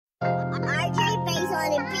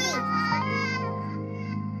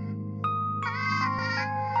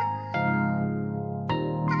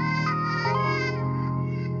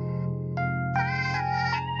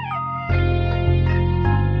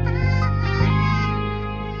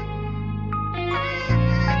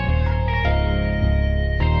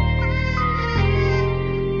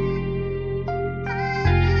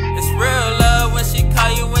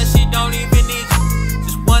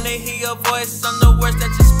hear a voice on the words that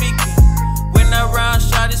you're speaking. When I round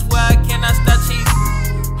shot, it's why I cannot stop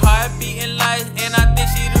cheesing. Heart beating life, and I think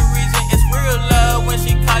she the reason. It's real love when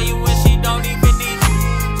she call you when she don't even need you.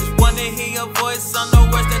 Just wanna hear your voice on the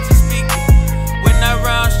words that you're speaking. When I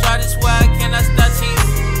round shot, it's why I cannot stop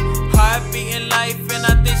cheesing. Heart beating life, and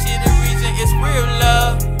I think she the reason. It's real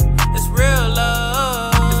love. It's real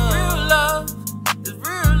love. It's real love. It's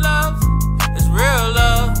real love. It's real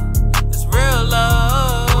love. It's real love.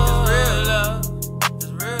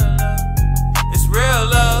 It's real love. It's real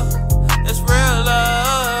love. It's real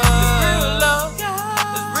love.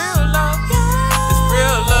 It's real love. It's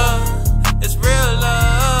real love. It's real love.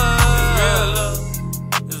 It's real love.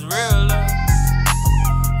 It's real love.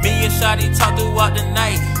 Me and Shawty talk throughout the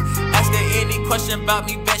night. Ask her any question about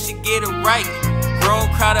me, bet she get it right. Room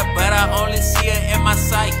crowded, but I only see her in my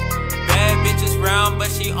sight. Bad bitches round, but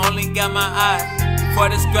she only got my eye. For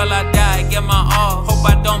this girl I die, get my all. Hope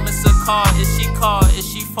I don't miss a call. If she call, if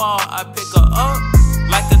she fall, I pick her up.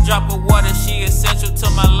 Like a drop of water, she essential to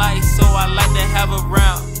my life. So I like to have her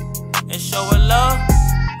round and show her love.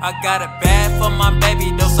 I got it bad for my baby,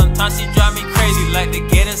 though sometimes she drive me crazy. Like to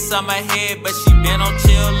get inside my head, but she been on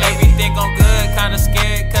chill. Everything on good, kinda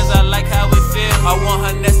scared, cause I like how it feel. I want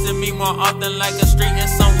her next to me more often, like a street and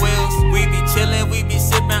some wheels. We be chillin', we be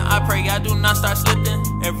sippin', I pray I do not start slipping.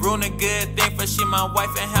 And ruin a good thing for she my wife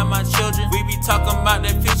and have my children. We be talking about the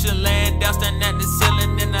future, laying down, standing at the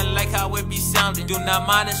ceiling, and I like how it be sounding. Do not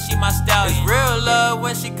mind if she my style. It's real love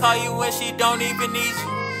when she call you when she don't even need you.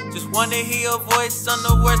 Just wanna hear your voice on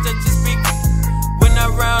the words that you're speaking. When I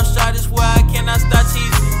round shot, it's why I cannot stop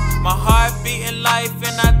cheesing. My heart beating life,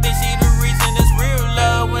 and I think she the reason. It's real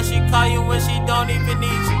love when she call you when she don't even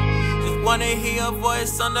need you. Just wanna hear your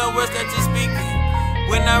voice on the words that you're speaking.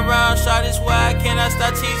 When I round shot, it's why I cannot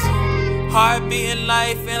stop cheesing. Heart beating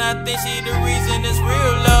life, and I think she the reason. It's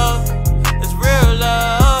real love. It's real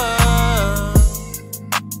love.